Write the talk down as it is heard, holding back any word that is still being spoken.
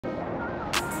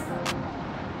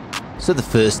So the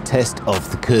first test of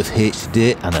the Curve H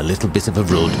today and a little bit of a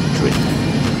road trip.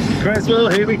 Cresswell,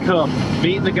 here we come.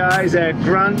 Meeting the guys,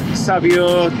 Grant,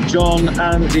 Savio, John,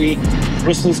 Andy.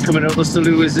 Russell's coming up. Russell,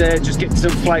 who is just getting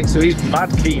some flight, so he's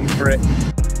mad keen for it.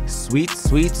 Sweet,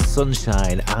 sweet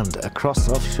sunshine and a cross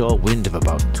offshore wind of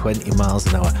about 20 miles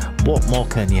an hour. What more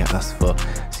can you ask for?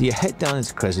 So you head down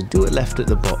into Cresswell, do a left at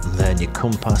the bottom there, and you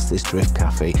come past this Drift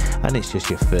Cafe, and it's just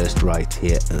your first right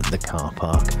here at the car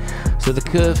park. So the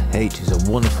Curve H is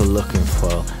a wonderful looking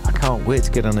foil. I can't wait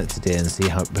to get on it today and see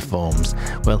how it performs.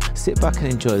 Well, sit back and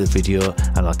enjoy the video,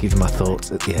 and I'll give you my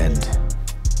thoughts at the end.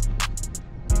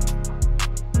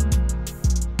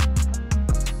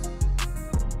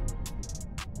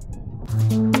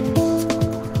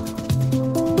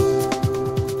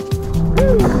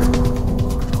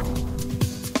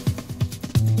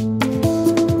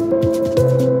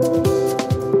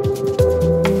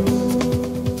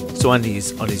 So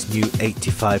Andy's on his new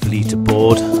 85 litre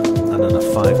board and on a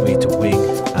 5 metre wing.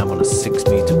 I'm on a 6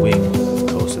 metre wing, of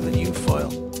course, with the new foil.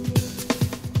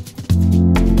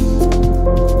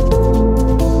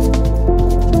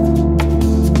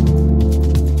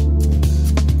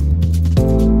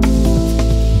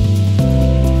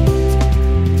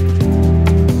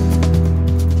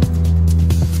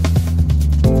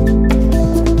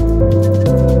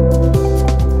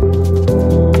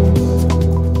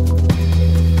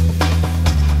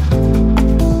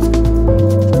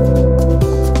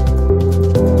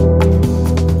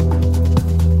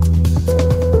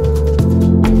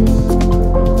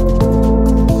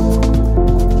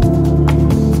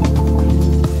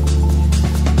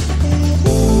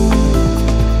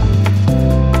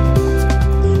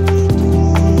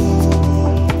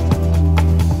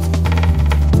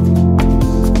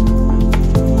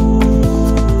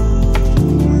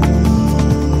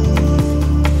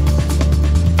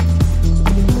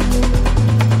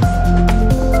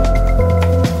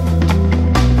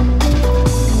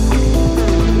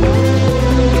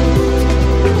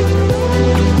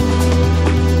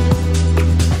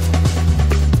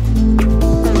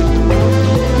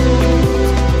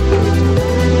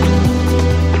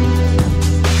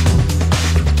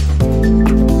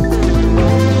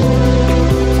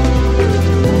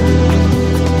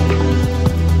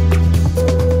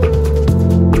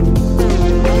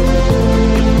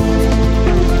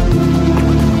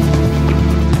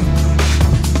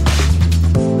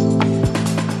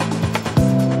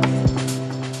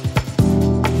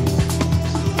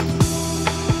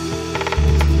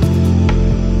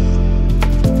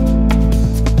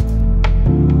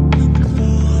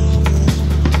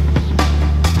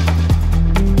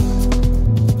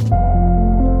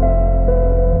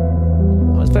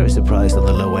 Surprised on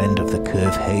the low end of the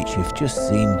Curve H. You've just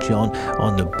seen John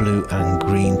on the blue and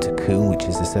green Cocoon, which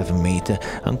is a 7 metre,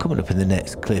 and coming up in the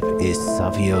next clip is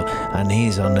Savio, and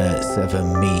he's on a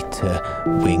 7 metre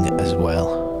wing as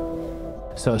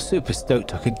well. So I was super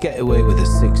stoked I could get away with a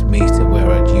 6 metre where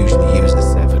I'd usually use a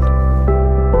 7.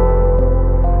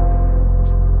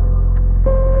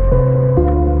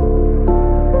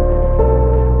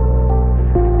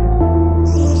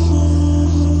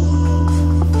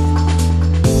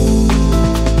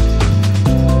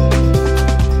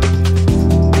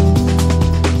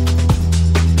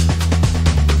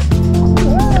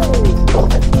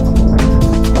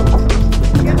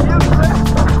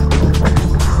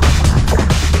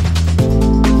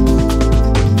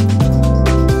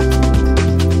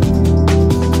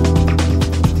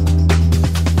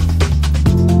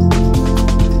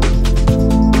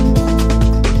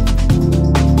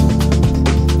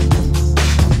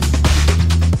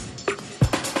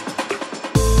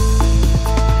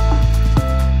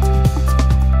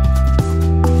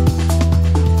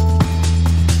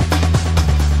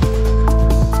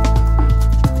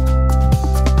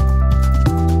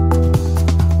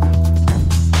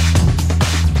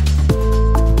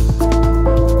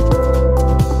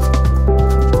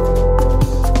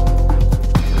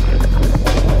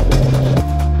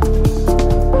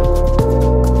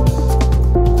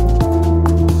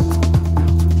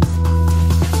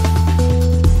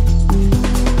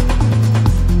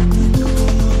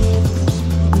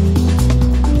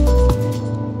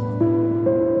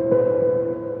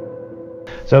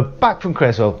 So back from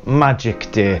Cresswell, magic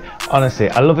day. Honestly,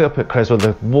 I love it up at Cresswell.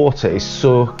 The water is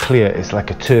so clear, it's like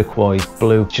a turquoise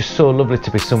blue. Just so lovely to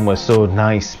be somewhere so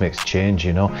nice, makes change,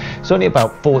 you know. It's only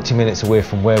about 40 minutes away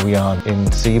from where we are in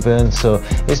Seaburn, so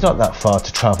it's not that far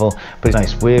to travel, but it's a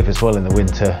nice wave as well in the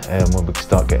winter when we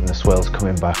start getting the swells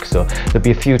coming back. So there'll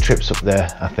be a few trips up there,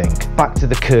 I think. Back to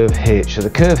the Curve H. So the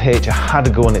Curve H, I had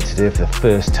to go on it today for the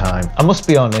first time. I must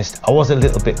be honest, I was a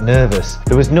little bit nervous.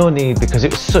 There was no need because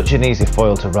it was such an easy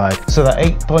foil to ride. So that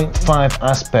 8.5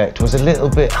 aspect was a little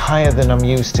bit higher than I'm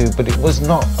used to, but it was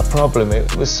not a problem.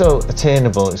 It was so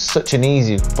attainable. It's such an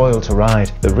easy foil to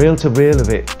ride. The rail to rail of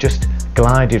it just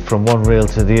glided from one rail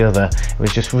to the other. It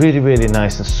was just really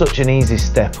nice and such an easy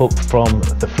step up from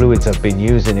the fluids I've been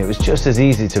using. It was just as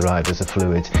easy to ride as the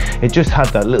fluids. It just had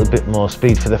that little bit more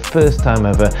speed. For the first time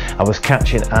ever, I was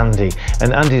catching Andy,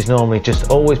 and Andy's normally just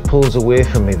always pulls away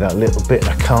from me that little bit and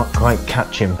I can't quite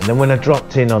catch him. And then when I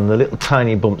dropped in on the little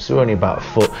tiny bumps, they were only about a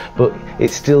foot, but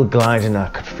it's still gliding. I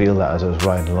could feel that as I was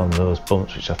riding along those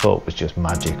bumps, which I thought was just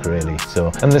magic really.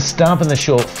 So, and the stab and the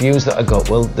short fuse that I got,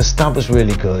 well, the stab was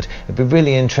really good. It'd be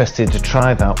really interested to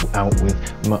try that out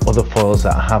with my other foils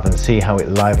that I have and see how it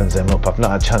livens them up. I've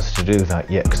not had a chance to do that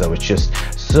yet because I was just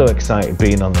so excited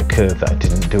being on the curve that I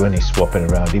didn't do any swapping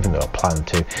around, even though I planned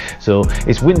to. So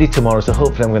it's windy tomorrow, so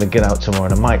hopefully I'm going to get out tomorrow,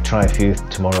 and I might try a few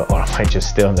tomorrow, or I might just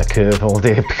stay on the curve all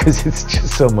day because it's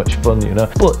just so much fun, you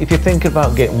know. But if you're thinking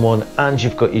about getting one and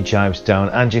you've got your jibes down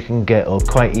and you can get up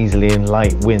quite easily in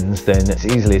light winds, then it's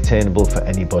easily attainable for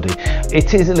anybody.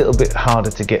 It is a little bit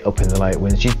harder to get up in the light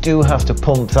winds. You do have to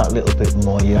pump that little bit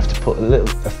more. You have to put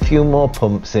a few more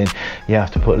pumps in. You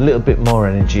have to put a little bit more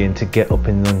energy in to get up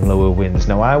in the lower winds.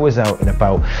 Now I was out in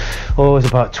about, it was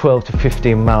about 12 to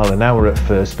 15 mile an hour at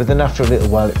first, but then after a little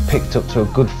while it picked up to a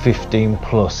good 15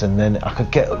 plus, and then I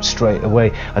could get up straight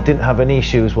away. I didn't have any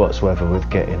issues whatsoever with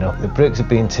getting up. The brakes had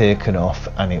been taken off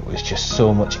and it was just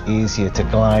so much easier to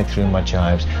glide through my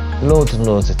jibes, loads and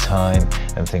loads of time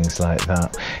and things like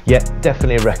that. Yeah,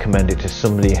 definitely recommend it to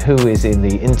somebody who is in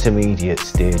the intermediate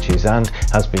stages and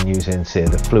has been using, say,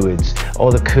 the fluids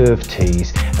or the curved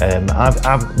tees.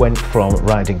 I've went from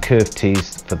riding curved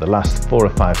tees for the last 4 or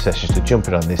 5 sessions to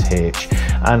jumping on this H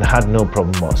and had no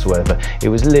problem whatsoever. It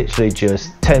was literally just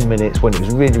 10 minutes when it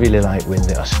was really light wind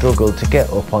that I struggled to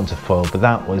get up onto foil, but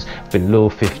that was below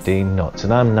 15 knots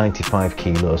and I'm 95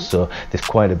 kilos, so there's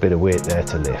quite a bit of weight there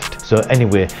to lift. So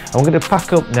anyway, I'm going to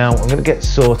pack up now. I'm going to get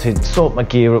sorted, sort my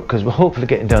gear up, because we're hopefully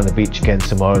getting down the beach again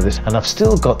tomorrow. And I've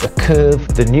still got the curve,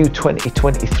 the new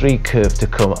 2023 curve to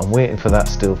come. I'm waiting for that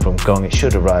still from Gong. It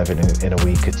should arrive in a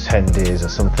week, it's 10 days or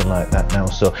something like that now,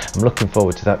 so I'm looking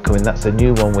forward to that coming. That's the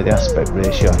new one with the aspect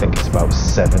ratio. I think it's about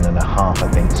 7.5,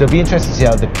 I think. So it'll be interesting to see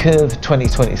how the curve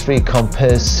 2023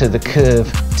 compares to the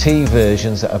curve T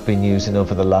versions that I've been using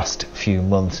over the last few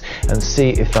months, and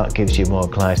see if that gives you more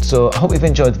glide. So I hope you've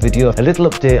enjoyed the video. A little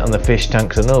update on the fish tank,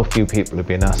 because I know a few people have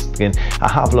been asking.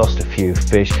 I have lost a few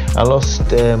fish. I lost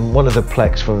one of the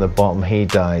plex from the bottom, he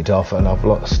died off, and I've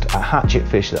lost a hatchet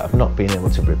fish that I've not been able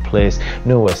to replace.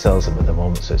 Nowhere sells them at the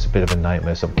moment, so it's a bit of a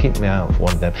nightmare, so I'm keeping my eye out for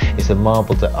one of them. It's a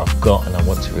marble that I've got and I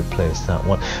want to replace that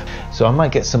one, so I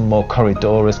might get some more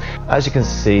corridoras. As you can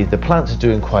see, the plants are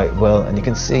doing quite well, and you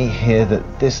can see here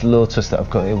that this lotus that I've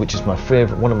got here, which is my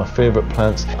favorite, one of my favorite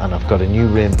plants, and I've got a new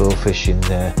rainbow fish in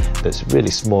there that's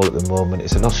really small at the moment.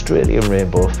 It's an Australian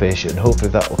rainbow fish, and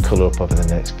hopefully that will colour up over the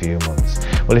next few months.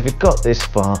 Well, if you've got this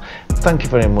far, thank you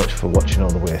very much for watching all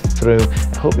the way through.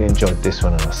 I hope you enjoyed this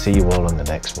one, and I'll see you all on the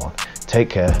next one. Take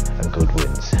care and good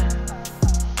winds.